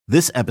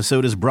This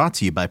episode is brought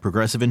to you by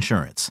Progressive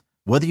Insurance.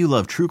 Whether you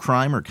love true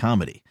crime or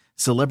comedy,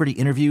 celebrity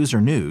interviews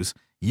or news,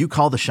 you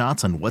call the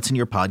shots on what's in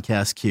your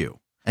podcast queue.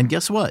 And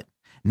guess what?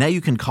 Now you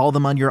can call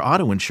them on your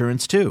auto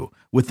insurance too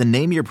with the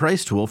Name Your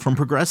Price tool from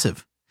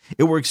Progressive.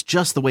 It works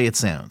just the way it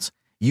sounds.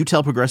 You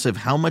tell Progressive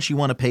how much you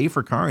want to pay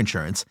for car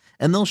insurance,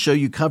 and they'll show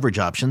you coverage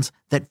options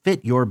that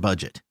fit your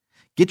budget.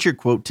 Get your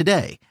quote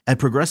today at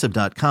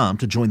Progressive.com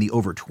to join the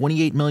over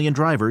 28 million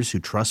drivers who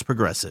trust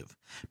Progressive.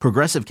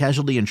 Progressive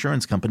Casualty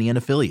Insurance Company and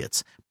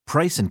Affiliates.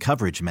 Price and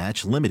coverage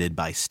match limited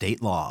by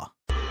state law.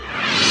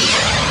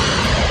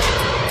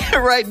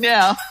 Right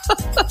now,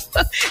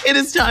 it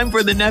is time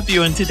for the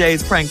nephew in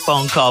today's prank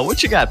phone call.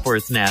 What you got for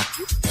us,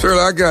 nephew? Shirley,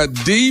 I got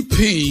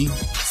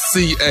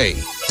DPCA.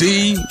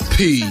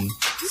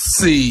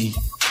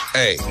 DPCA.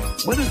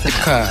 What is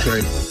that?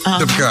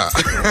 The car.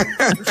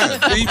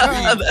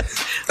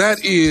 DP,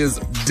 that is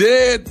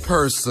Dead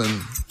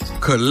Person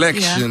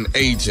Collection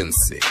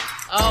Agency.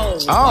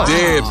 Oh.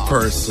 Dead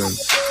Person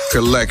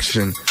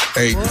Collection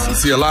Agency.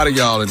 See, a lot of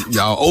y'all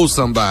owe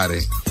somebody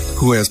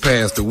who has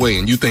passed away,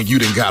 and you think you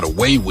done got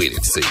away with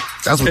it, see.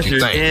 That's what you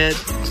think.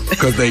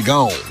 Because they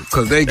gone.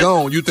 Because they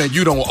gone, you think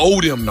you don't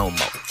owe them no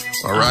more.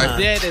 All right?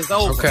 Dead is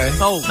over. Okay.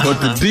 It's over. But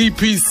the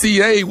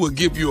DPCA will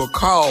give you a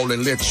call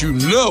and let you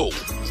know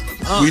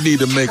we need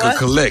to make a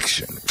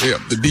collection. Yeah,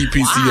 the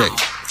DPCA. Wow.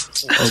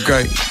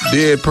 Okay?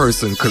 Dead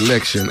Person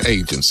Collection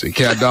Agency.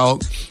 Cat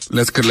Dog,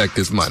 let's collect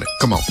this money.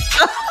 Come on.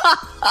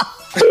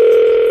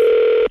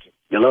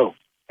 Hello.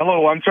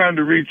 Hello, I'm trying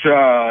to reach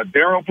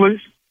Daryl, please.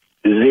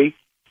 Is he?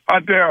 Hi,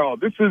 Daryl.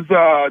 This is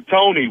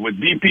Tony with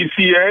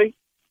DPCA.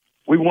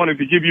 We wanted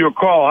to give you a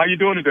call. How you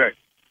doing today?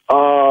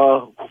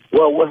 Well,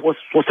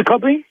 what's the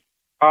company?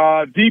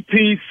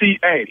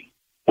 DPCA.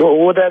 What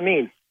would that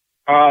mean?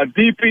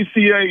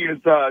 DPCA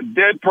is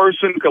Dead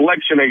Person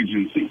Collection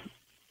Agency.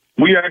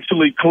 We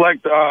actually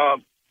collect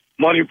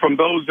money from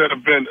those that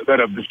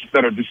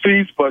are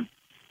deceased, but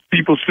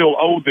people still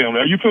owe them.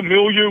 Are you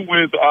familiar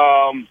with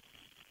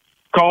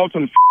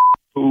Carlton,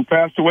 who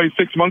passed away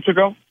 6 months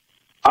ago?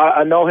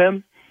 I know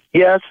him.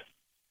 Yes,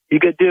 he's a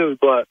good dude,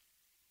 but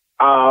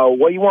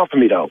what do you want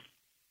from me, though?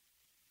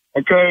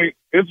 Okay,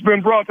 it's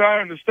been brought to our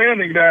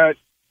understanding that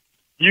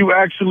you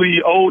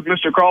actually owed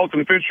Mr.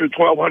 Carlton Fisher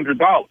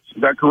 $1,200.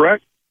 Is that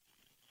correct?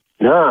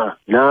 Nah.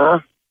 What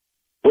are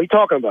you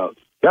talking about?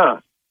 Nah.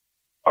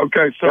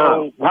 Okay,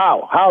 so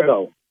how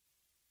though?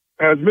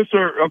 As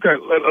Mr. Okay,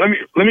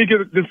 let me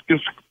get a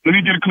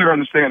clear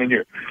understanding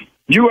here.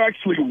 You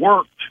actually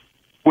worked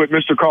with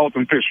Mr.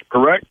 Carlton Fisher,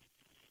 correct?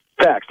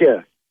 Facts, yeah.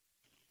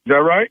 Is that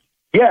right?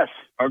 Yes.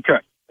 Okay.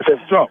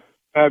 So,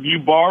 have you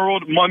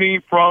borrowed money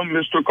from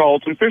Mr.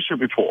 Carlton Fisher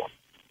before?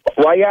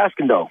 Why are you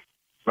asking, though?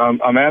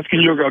 I'm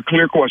asking you a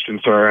clear question,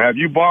 sir. Have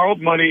you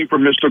borrowed money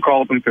from Mr.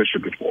 Carlton Fisher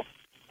before?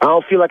 I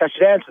don't feel like I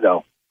should answer,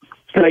 though.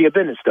 It's none of your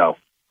business, though.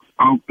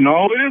 Oh,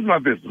 no, it is my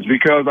business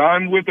because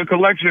I'm with the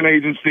collection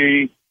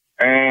agency,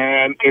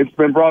 and it's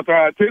been brought to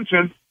our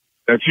attention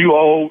that you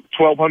owe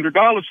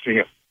 $1,200 to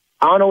him.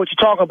 I don't know what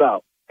you're talking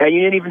about. And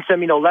you didn't even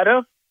send me no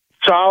letter,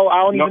 so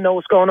I don't even know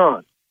what's going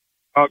on.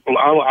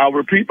 I'll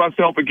repeat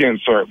myself again,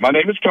 sir. My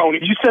name is Tony.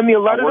 Did you send me a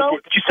letter, though?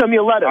 Did you send me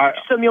a letter?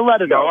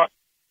 No,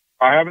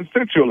 I haven't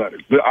sent you a letter.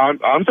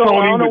 I'm so Tony.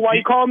 I don't know why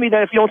you called me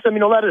then if you don't send me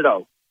no letter,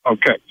 though.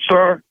 Okay,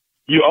 sir,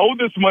 you owe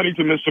this money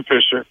to Mr.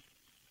 Fisher.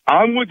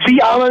 I'm with you.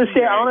 See, I don't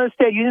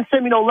understand. You didn't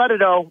send me no letter,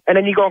 though, and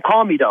then you're going to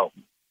call me, though.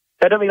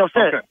 That doesn't make no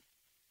sense.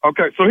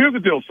 Okay, so here's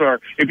the deal, sir.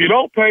 If you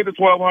don't pay the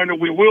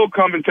 $1,200, we will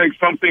come and take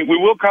something. We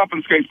will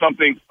confiscate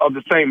something of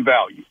the same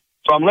value.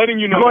 So I'm letting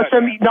you know. You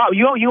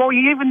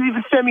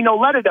even send me no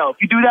letter, though. If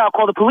you do that, I'll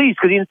call the police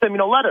because you didn't send me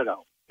no letter,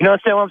 though. You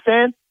understand what I'm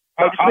saying?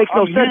 That just makes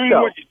no sense,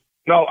 though.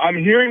 No, I'm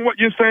hearing what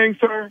you're saying,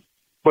 sir.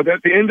 But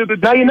at the end of the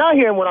day... No, you're not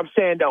hearing what I'm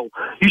saying, though.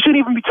 You shouldn't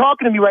even be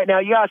talking to me right now.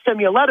 You got to send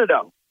me a letter,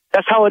 though.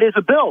 That's how it is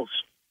with bills.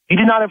 You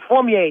did not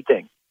inform me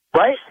anything,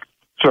 right?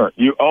 Sir,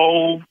 you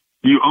owe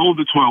the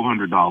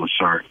 $1,200,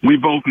 sir. We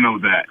both know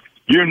that.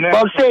 Well,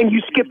 I'm saying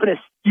you skipping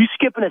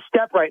a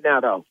step right now,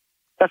 though.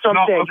 That's what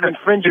I'm saying. Okay. You're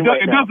infringing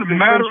right now. It doesn't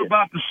matter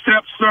about the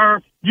steps,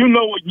 sir. You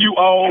know what you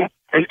owe,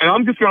 and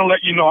I'm just going to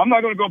let you know. I'm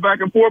not going to go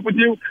back and forth with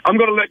you. I'm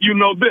going to let you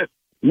know this.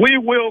 We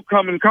will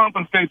come and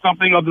compensate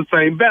something of the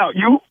same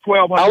value.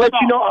 $1,200. I'll let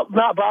you know.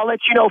 But I'll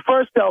let you know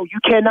first, though.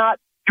 You cannot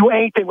do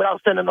anything without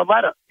sending a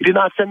letter. You did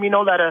not send me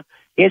no letter.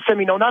 You didn't send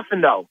me no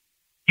nothing, though.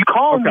 You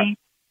called me.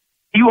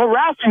 You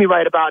harassing me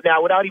right about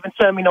now without even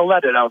sending me no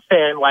letter, though,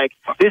 saying, like,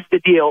 this is the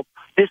deal.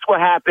 This is what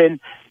happened.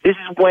 This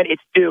is when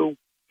it's due.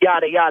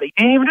 Yada, yada. You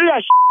didn't even do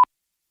that shit.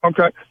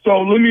 Okay.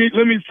 So let me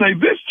say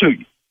this to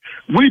you.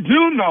 We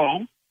do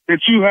know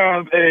that you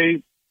have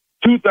a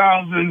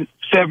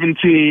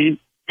 2017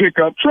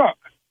 pickup truck.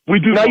 We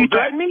do. Now you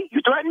threaten me?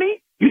 You threaten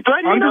me? You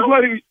threaten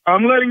me?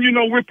 I'm letting you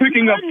know we're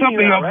picking up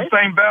something of the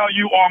same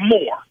value or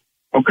more.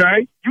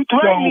 Okay? You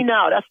threaten me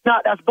now. That's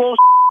bullshit.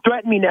 You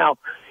threaten me now.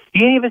 You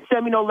didn't even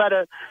send me no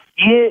letter.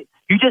 You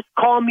just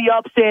called me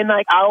up saying,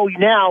 like, I owe you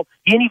now.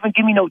 You didn't even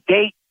give me no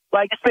date.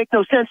 Like, this makes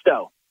no sense,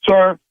 though.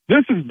 Sir,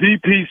 This is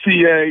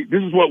DPCA.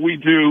 This is what we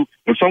do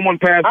when someone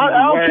passes away.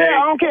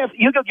 I don't care. If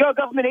you're a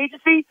government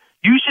agency,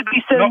 you should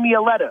be sending me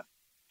a letter.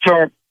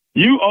 Sir,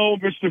 you owe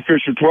Mr.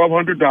 Fisher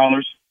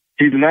 $1,200.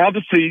 He's now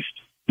deceased.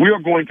 We are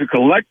going to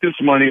collect this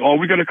money, or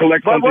we're going to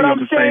collect something But what of I'm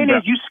the same saying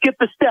is value. you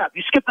skipped a step.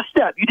 You skipped a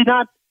step. You did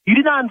not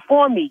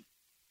inform me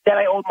that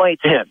I owed money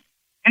to him.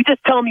 You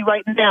just tell me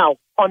right now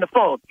on the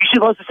phone. You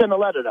should also send a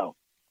letter, though.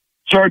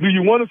 Sir, do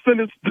you want to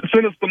send us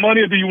the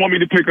money, or do you want me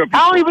to pick up?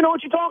 I don't even know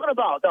what you're talking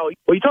about, though.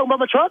 Are you talking about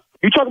my truck?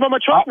 You talking about my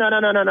truck? No.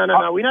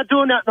 We're not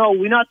doing that. No,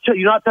 you're not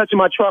touching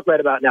my truck right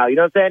about now. You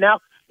know what I'm saying now?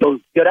 So,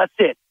 that's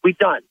it. We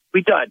done.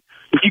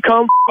 If you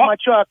come my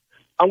truck,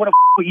 I'm going to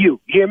with you.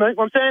 You hear me?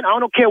 What I'm saying? I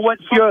don't care what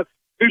your...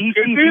 It's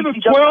either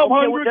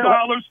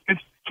 $1,200.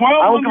 It's $1,200.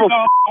 I don't give a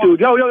dude.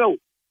 Yo.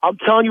 I'm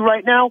telling you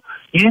right now,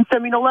 you didn't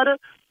send me no letter.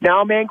 Now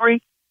I'm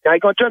angry. Now you're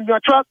going to turn me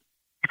on truck.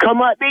 You come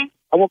at me,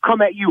 I'm going to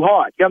come at you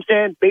hard. You know what I'm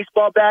saying?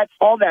 Baseball bats,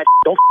 all that.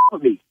 Don't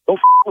with me.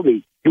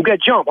 You'll get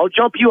jumped. I'll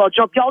jump you. I'll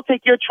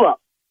take your truck.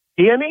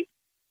 You hear me?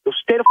 So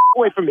stay the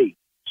away from me.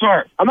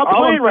 Sir, I'm not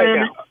playing right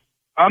now.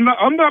 I'm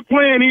not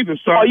playing either,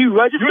 sir. Are you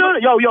registered?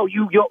 Yo, are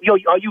you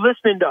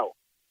listening, though?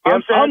 You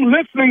know what I'm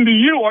listening to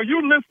you. Are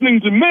you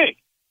listening to me?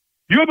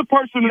 You're the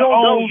person you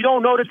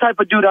don't know the type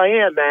of dude I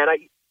am, man.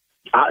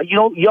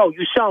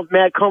 You sound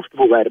mad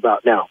comfortable right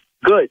about now.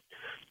 Good.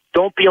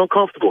 Don't be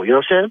uncomfortable. You know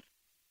what I'm saying?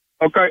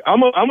 Okay,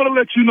 I'm gonna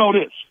let you know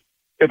this.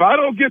 If I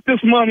don't get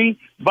this money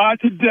by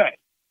today,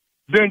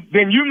 then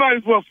you might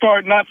as well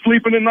start not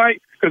sleeping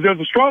tonight, because there's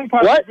a strong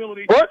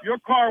possibility your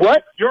car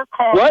might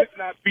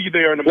not be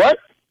there in the morning.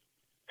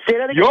 Say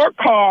that again. Your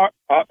car.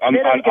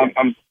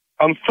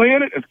 I'm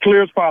saying it as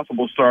clear as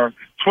possible, sir.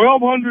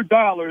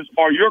 $1,200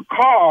 or your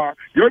car,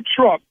 your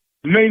truck,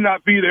 may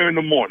not be there in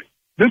the morning.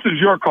 This is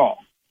your call.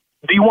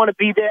 Do you want to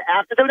be there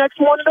after the next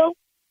morning, though?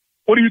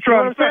 What are you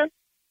trying to say?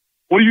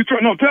 What are you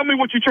trying? No, tell me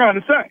what you're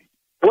trying to say.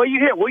 What you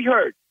hear? What you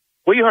heard?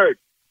 What you heard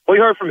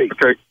from me?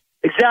 Okay.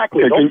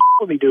 Exactly. Okay. Don't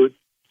with me, dude.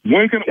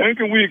 When can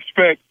we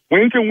expect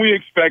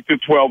the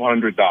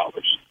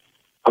 $1,200?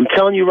 I'm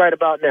telling you right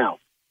about now.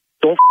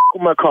 Don't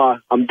with my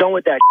car. I'm done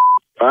with that.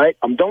 All right?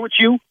 I'm done with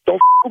you.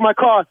 Don't with my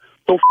car.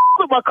 Don't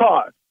with my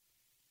car.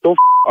 Don't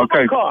with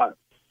my car.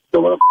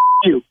 Don't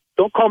you.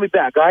 Don't call me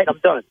back. All right? I'm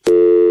done.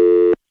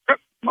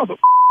 Mother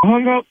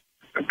hung up.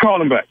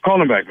 Call him back,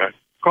 man.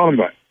 Call him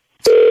back.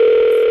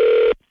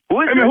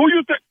 Who is hey, man, who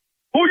you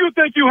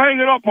think you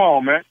hanging up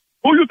on, man?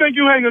 Who you think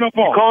you hanging up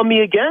on? You call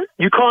me again?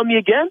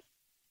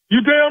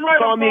 You damn right.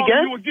 Call me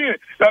again? You again.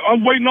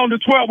 I'm waiting on the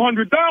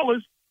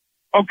 $1,200.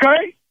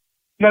 Okay.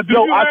 Now,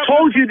 I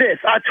told you this.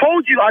 I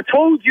told you that.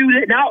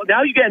 Now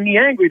you're getting me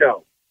angry,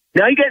 though.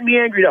 I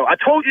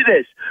told you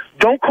this.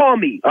 Don't call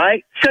me, all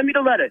right? Send me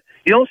the letter.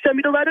 You don't send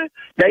me the letter?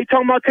 Now you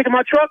talking about taking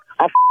my truck?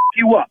 I'll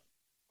you up.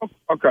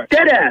 Okay.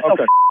 Dead ass.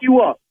 Okay. I'll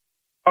you up.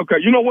 Okay.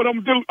 You know what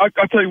I'm going to do? I'll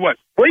tell you what.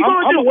 What you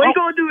going to do? What you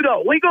going to do,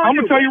 though? What you going to do? I'm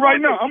going to tell you right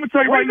now. What you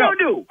going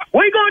to do?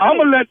 What you going to do?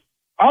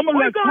 I'm going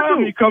to let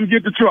Tommy come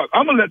get the truck.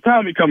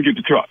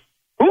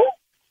 Who?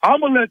 I'm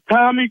going to let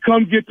Tommy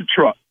come get the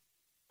truck.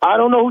 I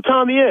don't know who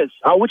Tommy is.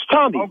 Which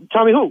Tommy?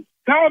 Tommy who?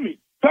 Tommy,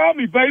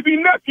 baby,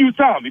 nephew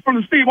Tommy from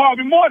the Steve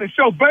Harvey Morning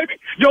Show, baby.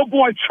 Your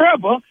boy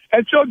Trevor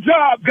at your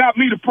job got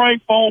me to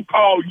prank phone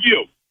call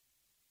you.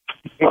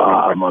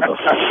 Ah,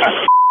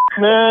 motherfucker.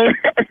 Man.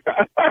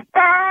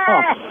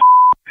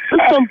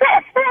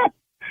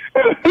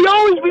 He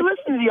always be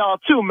listening to y'all,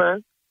 too,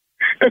 man.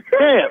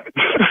 Damn.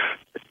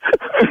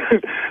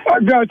 I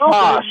got you,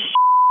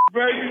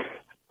 baby.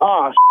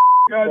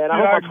 Man, I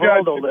hope my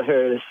parole don't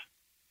hear this.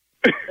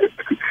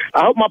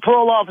 I hope my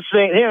parole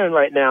officer ain't hearing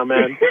right now,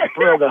 man.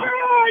 For real, though.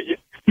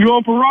 You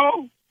on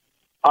parole?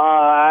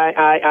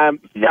 I'm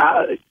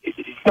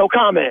no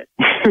comment.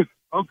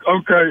 Okay,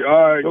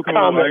 all right. No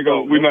comment.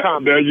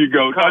 There you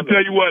go. I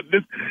tell you what,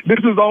 this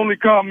is the only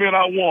comment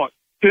I want.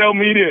 Tell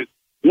me this.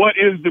 What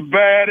is the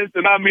baddest,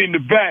 and I mean the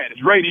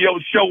baddest, radio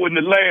show in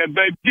the land,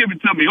 baby? Give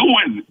it to me. Who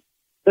is it?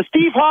 The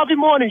Steve Harvey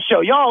Morning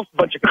Show. Y'all a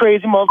bunch of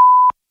crazy motherfuckers.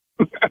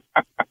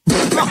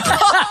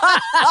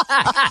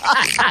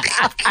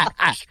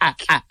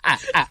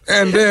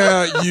 And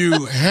there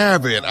you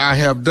have it. I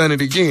have done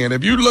it again.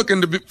 If you're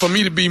looking for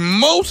me to be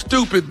more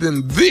stupid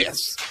than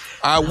this,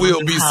 I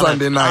will be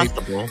Sunday night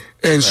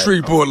in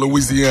Shreveport,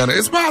 Louisiana.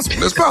 It's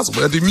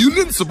possible. At the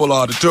Municipal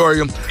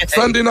Auditorium.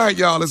 Sunday night,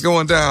 y'all, it's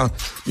going down.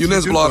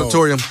 Municipal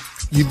Auditorium.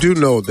 You do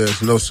know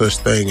there's no such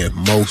thing as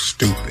most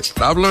stupid.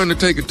 I've learned to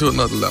take it to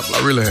another level.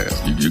 I really have.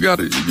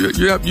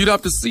 You'd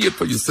have to see it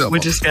for yourself. We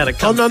just gotta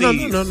come No. No.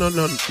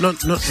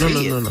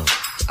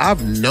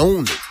 I've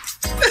known it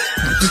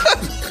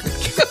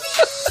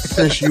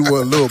since you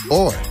were a little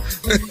boy.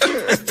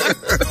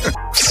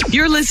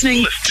 You're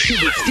listening to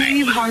the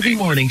Steve Harvey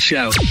Morning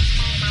Show.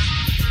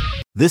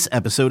 This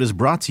episode is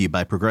brought to you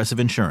by Progressive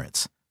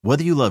Insurance.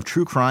 Whether you love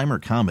true crime or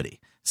comedy,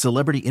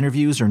 celebrity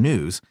interviews or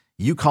news,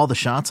 you call the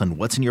shots on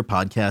what's in your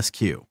podcast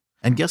queue.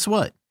 And guess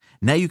what?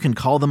 Now you can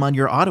call them on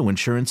your auto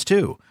insurance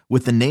too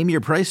with the Name Your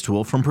Price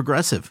tool from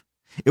Progressive.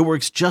 It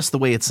works just the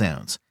way it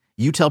sounds.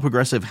 You tell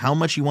Progressive how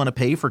much you want to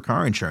pay for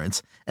car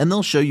insurance, and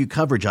they'll show you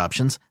coverage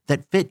options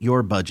that fit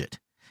your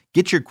budget.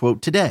 Get your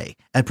quote today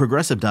at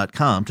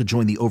Progressive.com to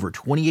join the over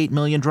 28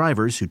 million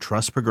drivers who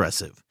trust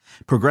Progressive.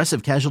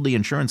 Progressive Casualty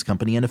Insurance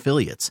Company and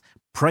Affiliates.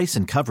 Price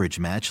and coverage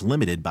match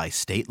limited by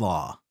state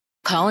law.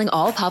 Calling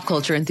all pop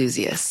culture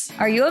enthusiasts.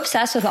 Are you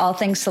obsessed with all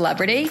things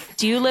celebrity?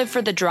 Do you live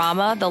for the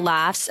drama, the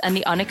laughs, and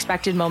the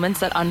unexpected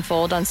moments that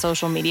unfold on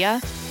social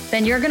media?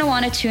 Then you're going to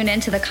want to tune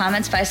in to the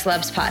Comments by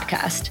Celebs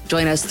podcast.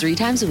 Join us 3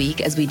 times a week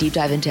as we deep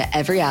dive into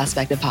every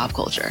aspect of pop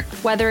culture.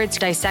 Whether it's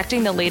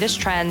dissecting the latest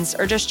trends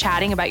or just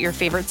chatting about your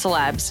favorite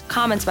celebs,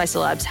 Comments by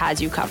Celebs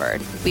has you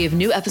covered. We have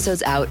new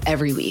episodes out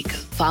every week.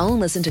 Follow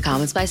and listen to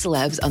Comments by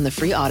Celebs on the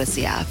free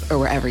Odyssey app or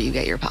wherever you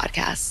get your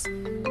podcasts.